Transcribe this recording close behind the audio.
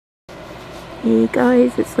Hey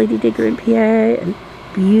guys, it's Lady Digger in PA, and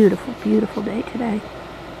beautiful, beautiful day today.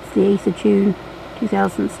 It's the 8th of June,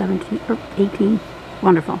 2017, or 18.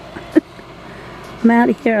 Wonderful. I'm out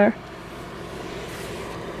of here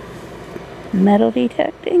metal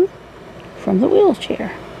detecting from the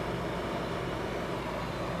wheelchair.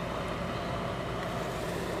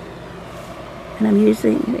 And I'm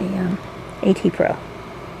using the AT Pro.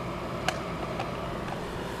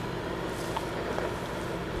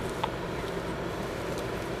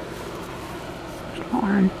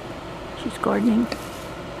 Lauren, she's gardening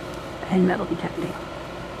and metal detecting.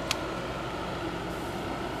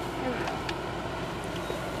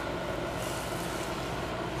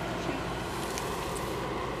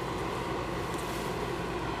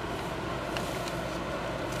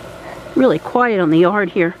 Really quiet on the yard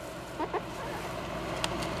here.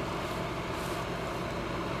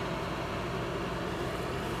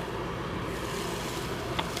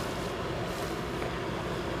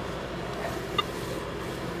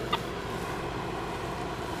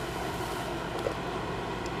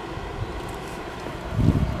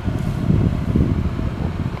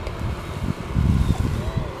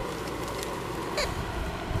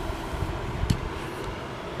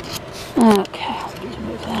 Okay, let's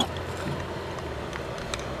move that.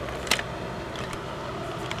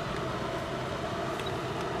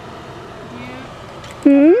 Do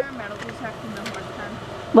you ever metal detect in the horse pen?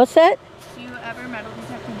 What's that? Do you ever metal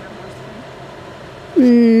detect in your horse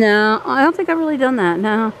pen? No, I don't think I've really done that,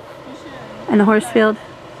 no. You should. In the horse field?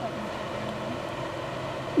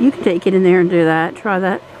 You can take it in there and do that. Try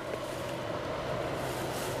that.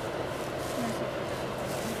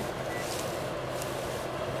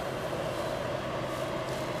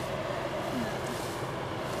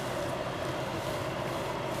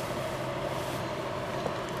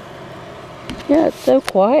 Yeah, it's so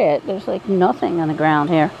quiet. There's like nothing on the ground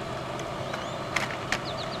here.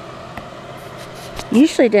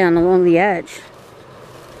 Usually down along the edge.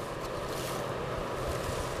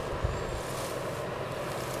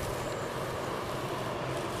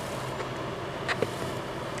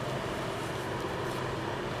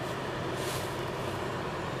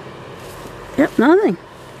 Yep, nothing.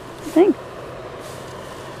 Nothing.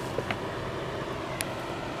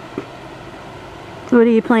 So what are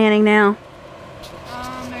you planning now?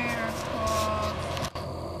 They're called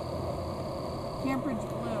Cambridge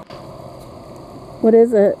Blue. What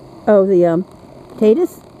is it? Oh, the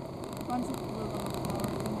potatoes? Bunch of blue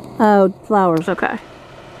flowers. Oh, flowers, okay.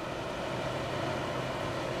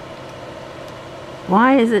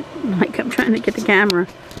 Why is it like I'm trying to get the camera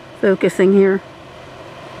focusing here?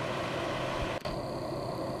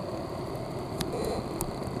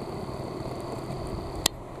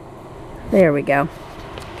 There we go.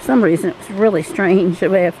 For some reason it was really strange the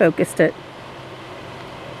way I focused it.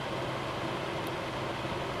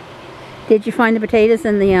 Did you find the potatoes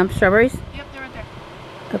and the strawberries? Yep, they're right there.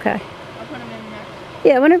 Okay. I'll put them in next.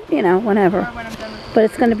 Yeah, whenever, you know, whenever. Or when I'm done with But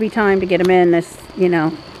it's going to be time to get them in this, you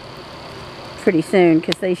know, pretty soon,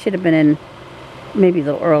 because they should have been in maybe a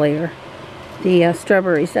little earlier. The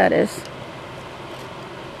strawberries, that is.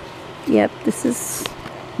 Yep, this is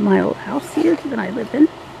my old house here that I live in.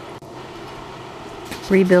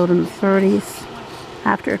 Rebuilt in the 30s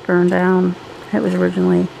after it burned down. It was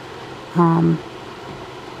originally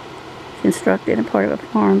constructed in part of a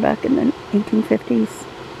farm back in the 1850s.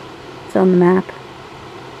 It's on the map.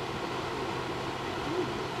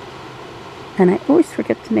 And I always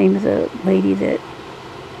forget the name of the lady that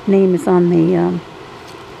name is on the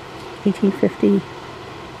 1850.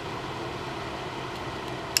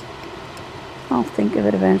 I'll think of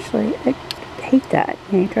it eventually. I hate that.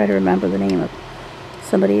 You try to remember the name of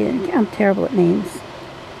somebody. I'm terrible at names.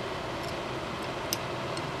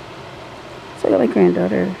 So I got my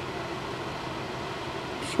granddaughter.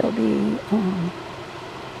 She'll be,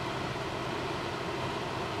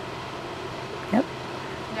 yep.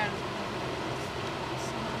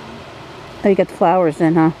 Oh, you got the flowers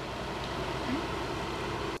in, huh?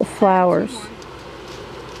 The flowers.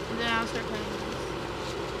 and then I'll start planting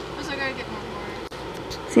these. Plus I gotta get more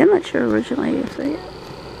flowers. See, I'm not sure originally if they,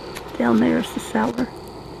 down there is the cellar,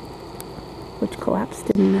 which collapsed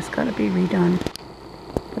and that's got to be redone.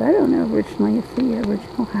 But I don't know originally if the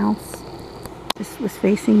original house this was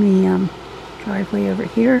facing the driveway over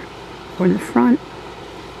here or in the front.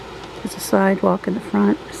 There's a sidewalk in the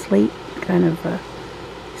front, a slate kind of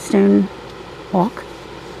stone walk.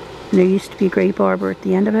 And there used to be a grape arbor at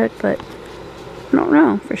the end of it, but I don't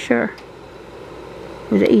know for sure.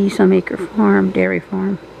 It was an 80-some acre farm, dairy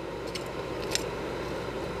farm.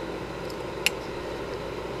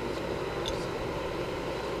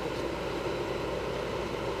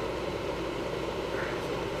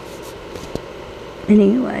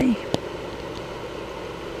 Anyway,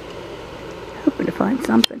 hoping to find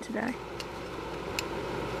something today.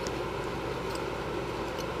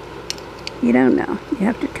 You don't know. You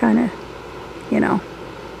have to kind of,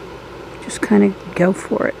 just kind of go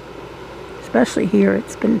for it. Especially here,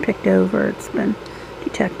 it's been picked over. It's been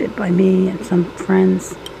detected by me and some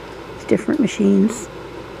friends. It's different machines.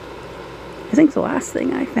 I think the last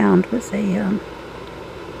thing I found was a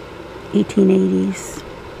 1880s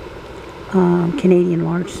Canadian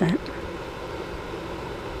large cent.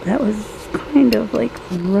 That was kind of like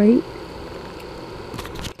right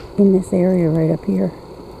in this area right up here.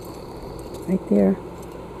 Right there.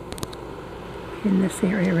 In this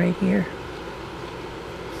area right here.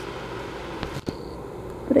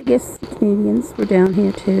 But I guess the Canadians were down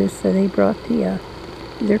here too, so they brought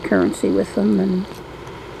their currency with them, and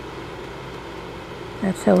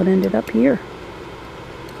that's how it ended up here.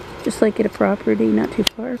 Just like at a property not too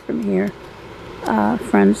far from here, a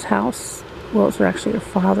friend's house. Well, it was actually her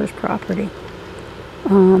father's property.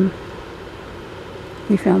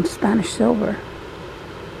 We found Spanish silver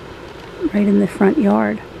right in the front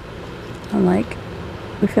yard. Unlike,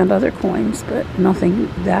 we found other coins, but nothing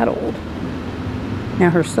that old.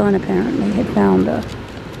 Now her son apparently had found a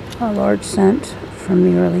large cent from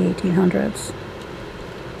the early 1800s.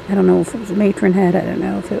 I don't know if it was a matron head. I don't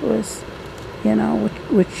know if it was,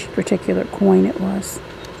 which particular coin it was.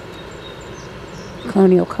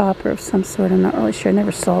 Colonial copper of some sort. I'm not really sure. I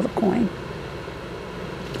never saw the coin.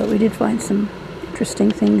 But we did find some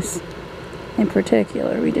interesting things. In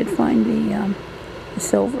particular, we did find the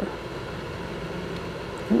silver.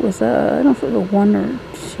 It was I don't know if it was a 1 or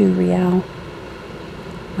 2 real.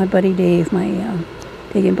 My buddy Dave, my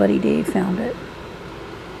digging buddy Dave, found it.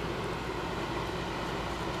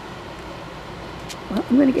 Well,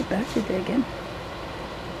 I'm going to get back to digging.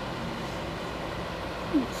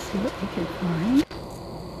 Let's see what we can find.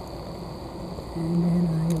 And then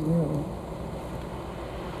I will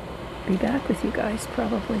be back with you guys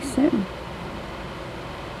probably soon.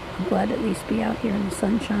 I'm glad to at least be out here in the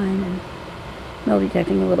sunshine and metal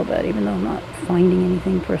detecting a little bit, even though I'm not finding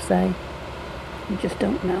anything per se. You just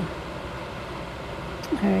don't know.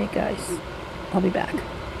 Alright guys, I'll be back.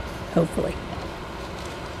 Hopefully.